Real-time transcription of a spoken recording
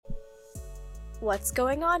What's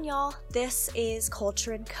going on, y'all? This is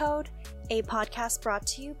Culture and Code, a podcast brought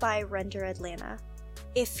to you by Render Atlanta.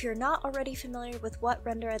 If you're not already familiar with what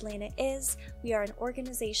Render Atlanta is, we are an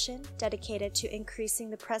organization dedicated to increasing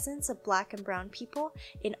the presence of Black and Brown people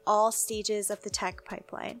in all stages of the tech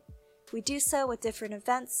pipeline. We do so with different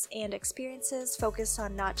events and experiences focused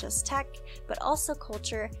on not just tech, but also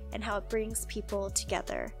culture and how it brings people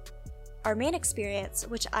together. Our main experience,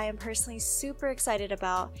 which I am personally super excited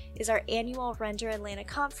about, is our annual Render Atlanta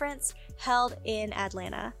conference held in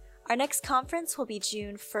Atlanta. Our next conference will be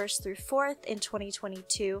June 1st through 4th in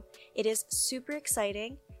 2022. It is super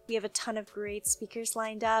exciting. We have a ton of great speakers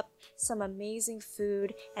lined up, some amazing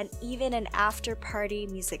food, and even an after-party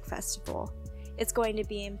music festival. It's going to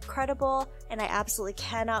be incredible, and I absolutely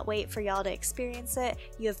cannot wait for y'all to experience it.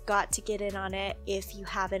 You have got to get in on it if you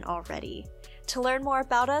haven't already. To learn more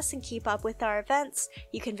about us and keep up with our events,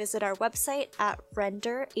 you can visit our website at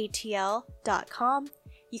RenderATL.com.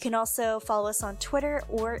 You can also follow us on Twitter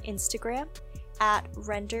or Instagram at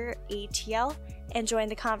RenderATL and join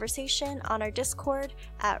the conversation on our Discord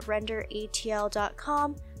at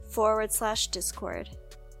RenderATL.com/Discord.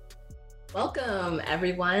 Welcome,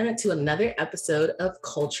 everyone, to another episode of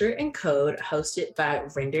Culture and Code hosted by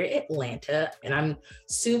Render Atlanta. And I'm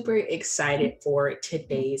super excited for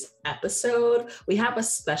today's episode. We have a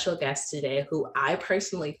special guest today who I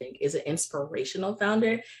personally think is an inspirational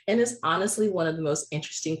founder and is honestly one of the most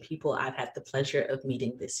interesting people I've had the pleasure of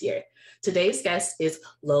meeting this year. Today's guest is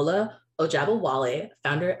Lola Ojabowale,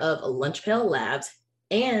 founder of Lunch Pail Labs,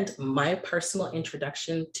 and my personal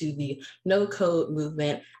introduction to the no-code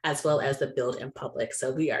movement, as well as the build in public.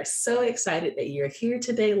 So we are so excited that you're here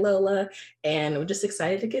today, Lola, and we're just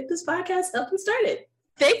excited to get this podcast up and started.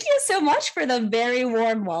 Thank you so much for the very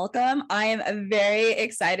warm welcome. I am very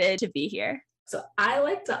excited to be here. So I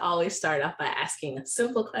like to always start off by asking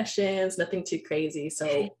simple questions, nothing too crazy.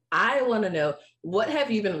 So I want to know, what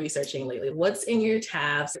have you been researching lately? What's in your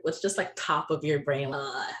tabs? What's just like top of your brain?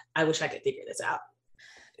 I wish I could figure this out.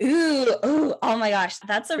 Oh my gosh,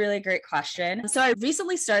 that's a really great question. So I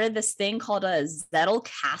recently started this thing called a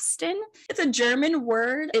Zettelkasten. It's a German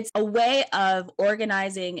word. It's a way of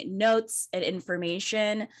organizing notes and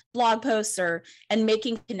information, blog posts, and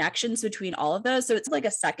making connections between all of those. So it's like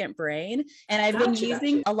a second brain. And I've been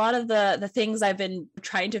using a lot of the things I've been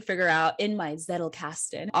trying to figure out in my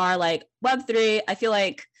Zettelkasten are like Web3. I feel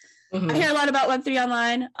like I hear a lot about Web3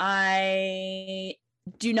 online. I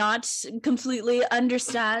do not completely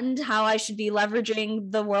understand how I should be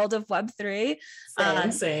leveraging the world of Web3.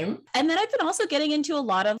 Same. And then I've been also getting into a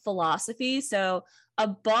lot of philosophy. So a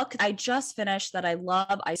book I just finished that I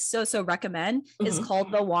love, I so recommend, is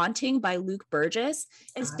called The Wanting by Luke Burgess.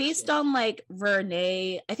 It's based on like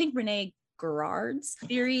Rene Girard's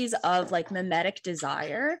theories of like mimetic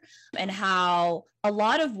desire and how a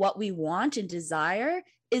lot of what we want and desire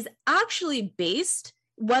is actually based,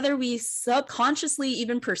 whether we subconsciously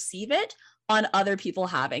even perceive it, on other people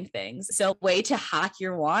having things. So a way to hack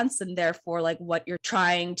your wants and therefore like what you're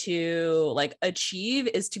trying to like achieve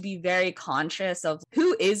is to be very conscious of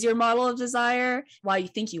who is your model of desire, why you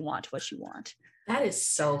think you want what you want. That is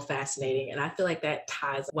so fascinating. And I feel like that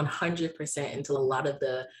ties 100% into a lot of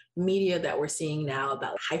the media that we're seeing now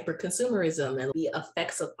about hyper-consumerism and the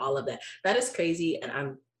effects of all of that. That is crazy. And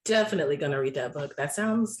I'm definitely going to read that book. That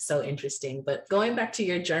sounds so interesting. But going back to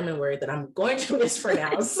your German word that I'm going to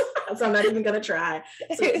mispronounce, so I'm not even going to try.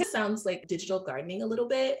 So it sounds like digital gardening a little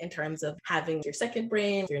bit in terms of having your second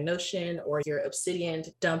brain, your Notion, or your Obsidian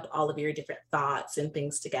to dump all of your different thoughts and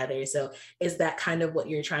things together. So is that kind of what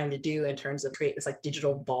you're trying to do in terms of create this like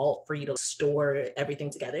digital vault for you to store everything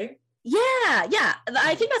together? Yeah.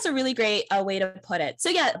 I think that's a really great way to put it. So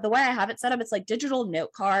yeah, the way I have it set up, it's like digital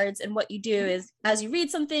note cards. And what you do is as you read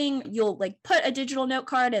something, you'll like put a digital note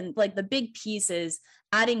card, and like the big piece is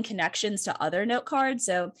adding connections to other note cards.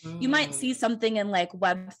 So you might see something in like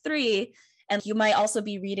Web3, and you might also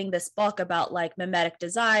be reading this book about like mimetic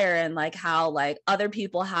desire and like how like other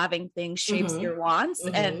people having things shapes your wants.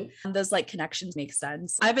 And those like connections make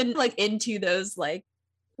sense. I've been like into those like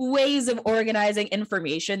ways of organizing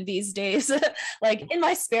information these days, like in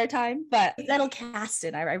my spare time, but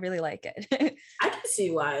Zettelkasten, I really like it. I can see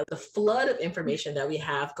why. The flood of information that we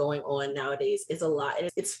have going on nowadays is a lot. And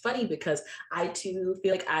it's funny because I too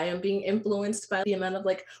feel like I am being influenced by the amount of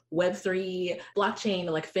like Web3, blockchain,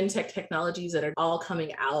 and like fintech technologies that are all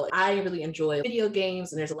coming out. I really enjoy video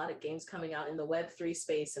games, and there's a lot of games coming out in the Web3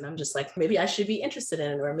 space. And I'm just like, maybe I should be interested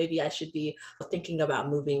in it, or maybe I should be thinking about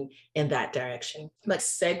moving in that direction. But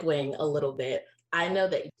segueing a little bit, I know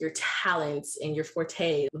that your talents and your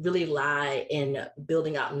forte really lie in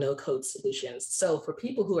building out no-code solutions. So for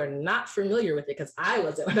people who are not familiar with it, because I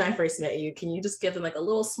wasn't when I first met you, can you just give them like a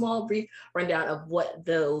little small brief rundown of what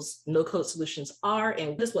those no-code solutions are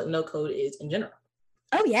and just what no-code is in general?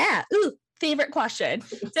 Oh yeah. Ooh, favorite question.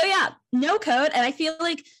 So yeah, no code. And I feel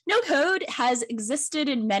like no code has existed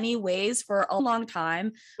in many ways for a long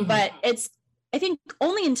time, but it's, I think,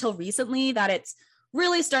 only until recently that it's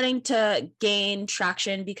really starting to gain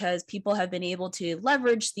traction because people have been able to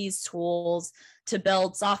leverage these tools to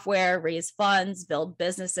build software, raise funds, build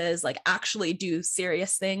businesses, like actually do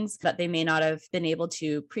serious things that they may not have been able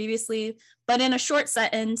to previously. But in a short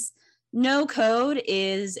sentence, no code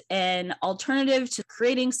is an alternative to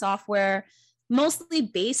creating software mostly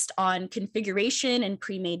based on configuration and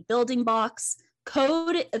pre-made building blocks.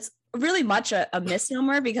 Code, it's really much a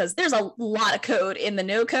misnomer because there's a lot of code in the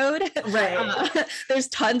no code. Right. There's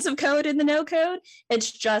tons of code in the no code. It's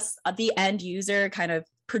just the end user kind of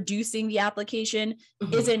producing the application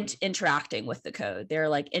isn't interacting with the code. They're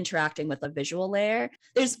like interacting with a visual layer.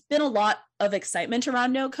 There's been a lot of excitement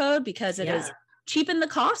around no code because it has cheapened the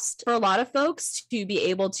cost for a lot of folks to be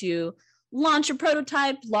able to launch a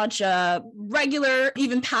prototype, launch a regular,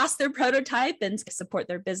 even pass their prototype and support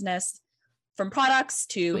their business from products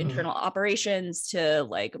to internal operations to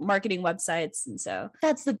like marketing websites. And so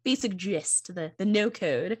that's the basic gist, the no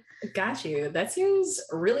code. Got you. That seems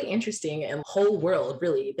really interesting and whole world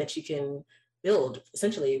really that you can build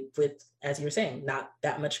essentially with, as you were saying, not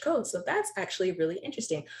that much code. So that's actually really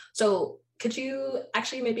interesting. So could you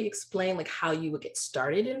actually maybe explain like how you would get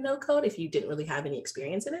started in no code if you didn't really have any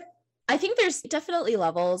experience in it? I think there's definitely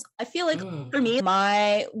levels. I feel like for me,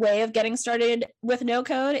 my way of getting started with no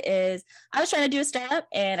code is I was trying to do a startup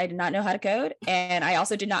and I did not know how to code. And I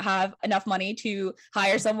also did not have enough money to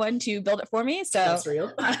hire someone to build it for me. So that's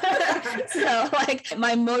real. So like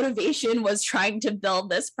my motivation was trying to build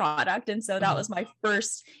this product. And so that was my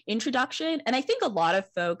first introduction. And I think a lot of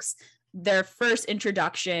folks, their first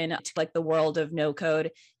introduction to like the world of no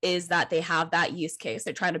code is that they have that use case.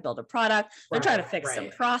 They're trying to build a product, they're trying to fix some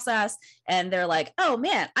process, and they're like, oh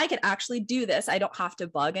man, I could actually do this. I don't have to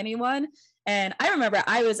bug anyone. And I remember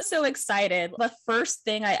I was so excited. The first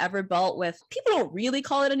thing I ever built with, people don't really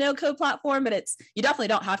call it a no code platform, but it's, you definitely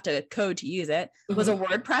don't have to code to use it, was a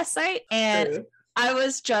WordPress site. And I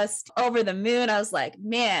was just over the moon. I was like,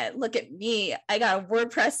 man, look at me. I got a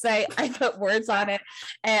WordPress site. I put words on it.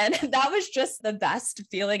 And that was just the best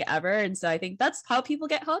feeling ever. And so I think that's how people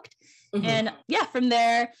get hooked. And yeah, from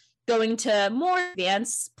there, going to more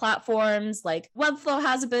advanced platforms like Webflow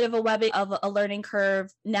has a bit of a learning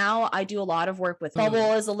curve. Now I do a lot of work with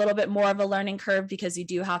mobile is a little bit more of a learning curve because you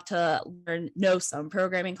do have to know some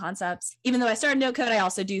programming concepts. Even though I started no code, I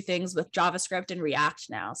also do things with JavaScript and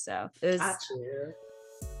React now. So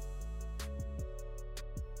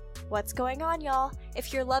What's going on, y'all?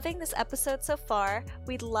 If you're loving this episode so far,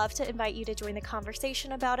 we'd love to invite you to join the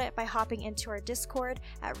conversation about it by hopping into our Discord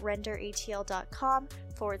at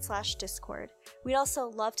RenderATL.com/Discord. We'd also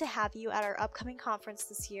love to have you at our upcoming conference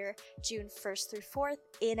this year, June 1st through 4th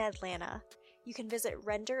in Atlanta. You can visit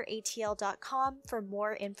RenderATL.com for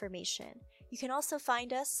more information. You can also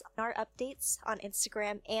find us on our updates on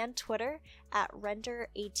Instagram and Twitter at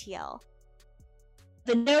RenderATL.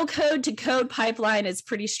 The no code to code pipeline is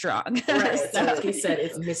pretty strong. Right. So like you said,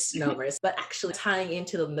 it's misnomers, but actually tying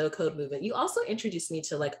into the no code movement, you also introduced me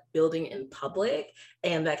to like building in public,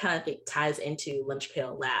 and that kind of thing ties into Lunch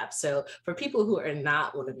Pail Labs. So for people who are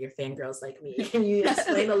not one of your fangirls like me, can you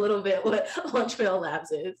explain a little bit what Lunch Pail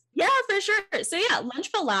Labs is? Yeah, for sure. So yeah,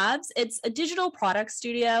 Lunch Pail Labs, it's a digital product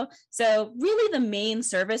studio. So really the main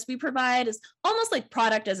service we provide is almost like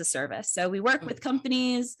product as a service. So we work with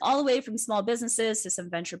companies all the way from small businesses to some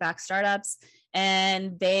venture-backed startups,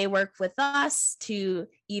 and they work with us to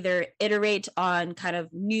either iterate on kind of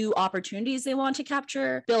new opportunities they want to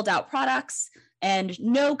capture, build out products, and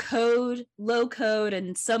no code, low code,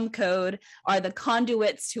 and some code are the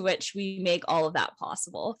conduits to which we make all of that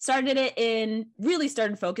possible. Really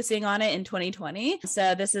started focusing on it in 2020.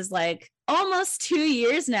 So this is like almost 2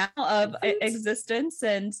 years now of existence,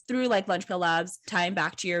 and through like Lunch Pail Labs, tying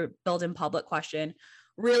back to your build in public question,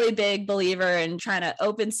 really big believer in trying to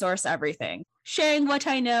open source everything, sharing what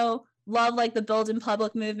I know, love like the build in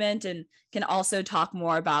public movement, and can also talk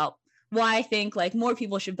more about why I think like more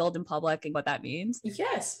people should build in public and what that means.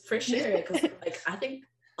 Yes, for sure. Because like I think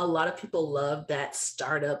a lot of people love that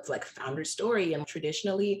startup like founder story. And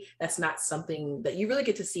traditionally, that's not something that you really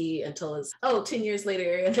get to see until it's, 10 years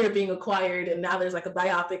later and they're being acquired. And now there's like a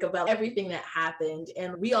biopic about everything that happened.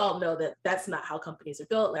 And we all know that that's not how companies are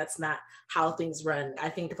built. That's not how things run. I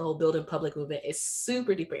think the whole build in public movement is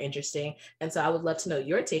super duper interesting. And so I would love to know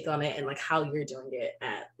your take on it and like how you're doing it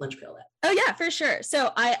at Lunch Pail Lab. Oh yeah, for sure.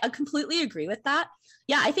 So I completely agree with that.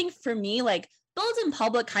 Yeah, I think for me, like build in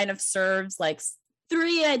public kind of serves like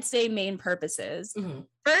three, I'd say, main purposes.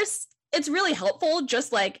 First, it's really helpful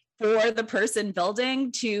just like for the person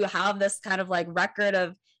building to have this kind of like record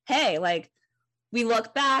of, hey, like we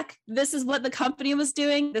look back, this is what the company was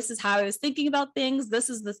doing, this is how I was thinking about things, this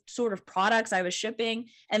is the sort of products I was shipping,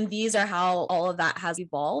 and these are how all of that has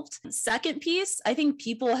evolved. Second piece, I think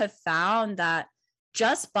people have found that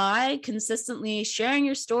just by consistently sharing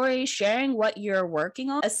your story, sharing what you're working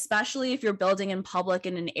on, especially if you're building in public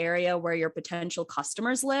in an area where your potential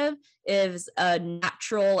customers live, is a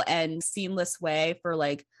natural and seamless way for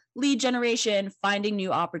like lead generation, finding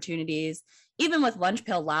new opportunities. Even with Lunch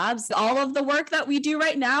Pail Labs, all of the work that we do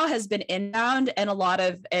right now has been inbound, and a lot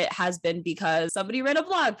of it has been because somebody read a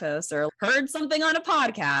blog post or heard something on a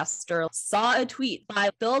podcast or saw a tweet.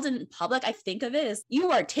 By build in public, I think of it as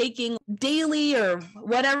you are taking daily or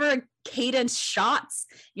whatever cadence shots,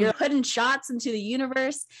 you're putting shots into the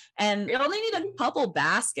universe, and you only need a couple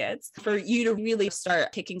baskets for you to really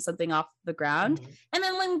start kicking something off the ground. And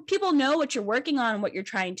then when people know what you're working on, what you're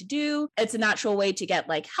trying to do, it's a natural way to get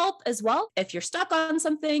like help as well. If you're stuck on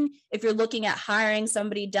something, if you're looking at hiring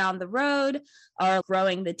somebody down the road or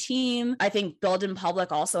growing the team, I think build in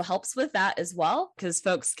public also helps with that as well, because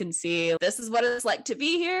folks can see this is what it's like to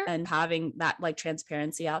be here and having that like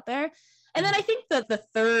transparency out there. And then I think that the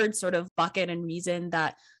third sort of bucket and reason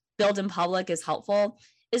that build in public is helpful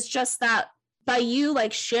is just that by you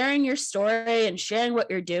like sharing your story and sharing what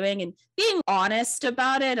you're doing and being honest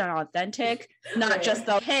about it and authentic, not just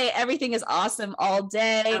the, hey, everything is awesome all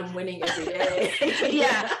day, I'm winning every day.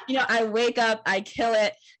 Yeah, you know, I wake up, I kill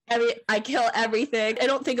it. I kill everything. I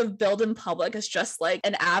don't think of build in public as just like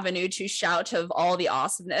an avenue to shout of all the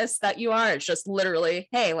awesomeness that you are. It's just literally,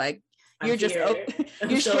 hey, like, you're just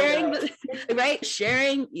you're sharing right,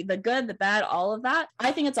 sharing the good, the bad, all of that.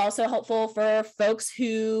 I think it's also helpful for folks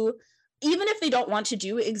who, even if they don't want to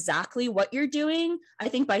do exactly what you're doing, I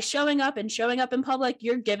think by showing up in public,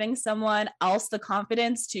 you're giving someone else the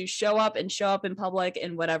confidence to show up in public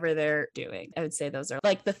in whatever they're doing. I would say those are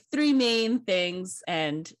like the three main things.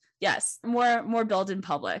 And yes, more build in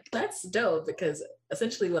public. That's dope, because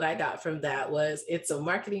essentially what I got from that was it's a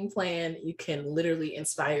marketing plan. You can literally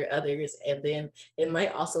inspire others. And then it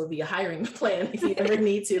might also be a hiring plan if you ever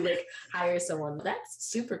need to like hire someone. That's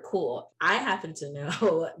super cool. I happen to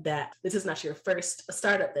know that this is not your first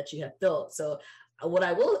startup that you have built. So what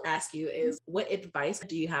I will ask you is, what advice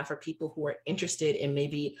do you have for people who are interested in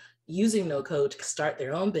maybe using no code to start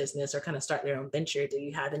their own business or kind of start their own venture? Do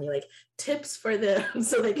you have any like tips for them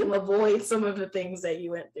so they can avoid some of the things that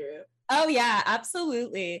you went through? Oh yeah,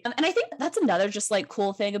 absolutely. And I think that's another just like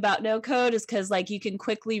cool thing about no code is because like you can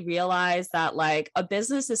quickly realize that like a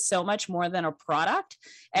business is so much more than a product.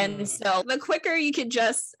 And so the quicker you could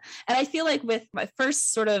just, and I feel like with my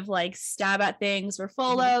first sort of like stab at things were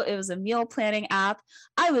Follow, it was a meal planning app.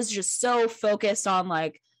 I was just so focused on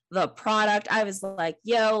like the product. I was like,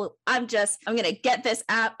 yo, I'm going to get this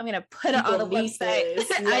app. I'm going to put it on the website.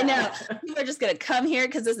 Yeah. I know. People are just going to come here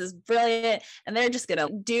because this is brilliant. And they're just going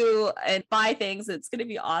to do and buy things. It's going to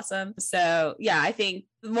be awesome. So yeah, I think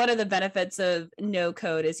one of the benefits of no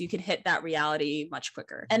code is you can hit that reality much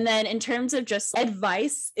quicker. And then in terms of just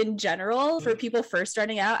advice in general for people first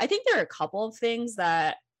starting out, I think there are a couple of things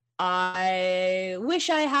that I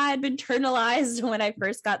wish I had internalized when I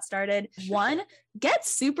first got started. One, get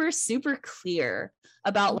super, super clear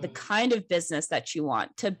about the kind of business that you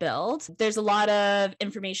want to build. There's a lot of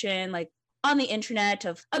information like on the internet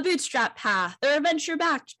of a bootstrap path or a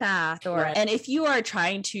venture-backed path, and if you are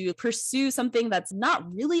trying to pursue something that's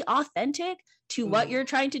not really authentic to what you're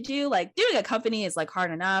trying to do, like doing a company is like hard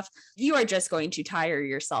enough. You are just going to tire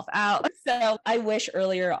yourself out. So I wish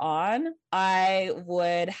earlier on I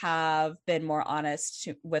would have been more honest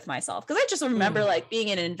with myself, because I just remember like being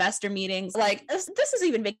in investor meetings, like this doesn't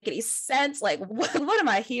even make any sense. Like what am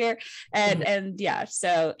I here? And yeah,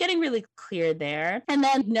 so getting really clear there, and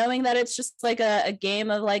then knowing that it's just like a game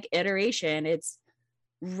of like iteration. It's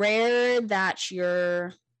rare that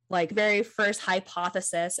you're like very first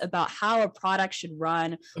hypothesis about how a product should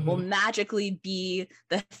run will magically be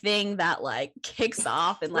the thing that like kicks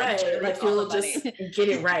off and like you'll just get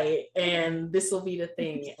it right and this will be the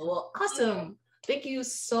thing. Well, awesome. thank you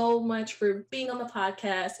so much for being on the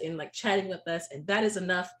podcast and like chatting with us. And that is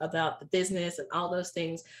enough about the business and all those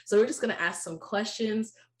things. So we're just going to ask some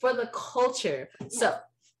questions for the culture. So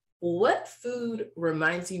what food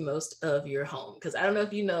reminds you most of your home? Because I don't know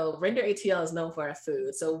if you know, RenderATL is known for our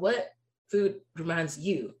food. So what food reminds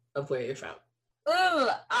you of where you're from? Ooh,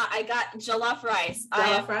 I got jollof rice.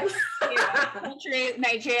 Jollof rice?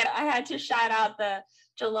 Nigeria. I had to shout out the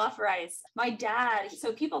jollof rice. My dad,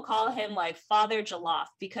 so people call him like Father Jollof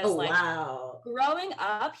because growing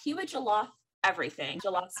up, he would jollof everything.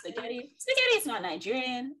 Jollof spaghetti. Spaghetti is not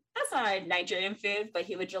Nigerian. That's not a Nigerian food, but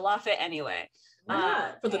he would jollof it anyway.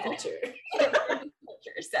 For the culture.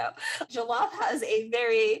 So jollof has a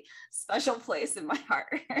very special place in my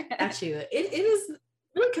heart. Actually, it is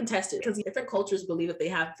really contested because different cultures believe that they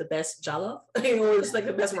have the best jollof or just like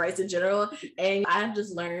the best rice in general. And I've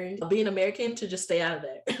just learned being American to just stay out of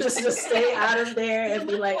there. just stay out of there and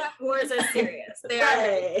be like, wars are serious. They are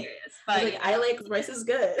very serious. But like, I like rice is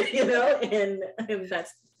good, you know, and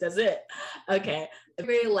that's it. Okay. The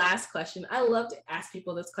very last question. I love to ask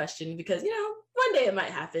people this question because, you know, one day it might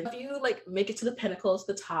happen. If you like make it to the pinnacle,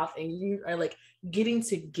 to the top, and you are like getting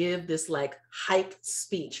to give this like hype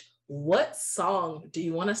speech, what song do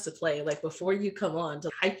you want us to play like before you come on to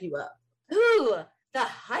hype you up? Ooh, the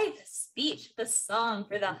hype speech, the song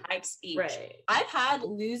for the hype speech. Right. I've had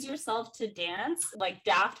Lose Yourself to Dance, like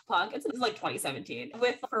Daft Punk. It's like 2017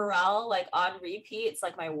 with Pharrell, like on repeat. It's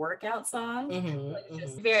like my workout song.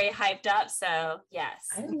 Just very hyped up. So yes.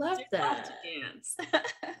 I love that. To dance.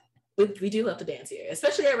 We do love to dance here,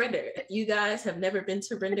 especially at Render. If you guys have never been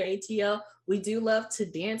to RenderATL, we do love to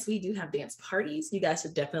dance. We do have dance parties. You guys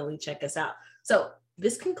should definitely check us out. So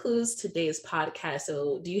this concludes today's podcast.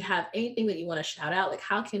 So do you have anything that you want to shout out? Like,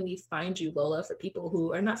 how can we find you, Lola, for people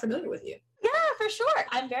who are not familiar with you? Yeah, for sure.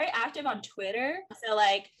 I'm very active on Twitter. So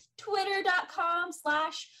like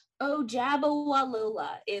twitter.com/Ojabowale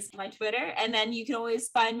is my Twitter. And then you can always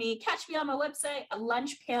catch me on my website,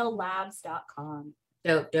 lunchpaillabs.com.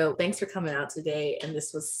 Dope. Thanks for coming out today. And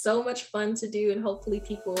this was so much fun to do. And hopefully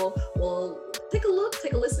people will take a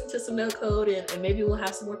listen to some no code, and maybe we'll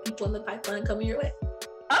have some more people in the pipeline coming your way.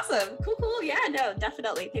 Awesome. Cool. Yeah, no,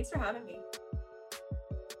 definitely. Thanks for having me.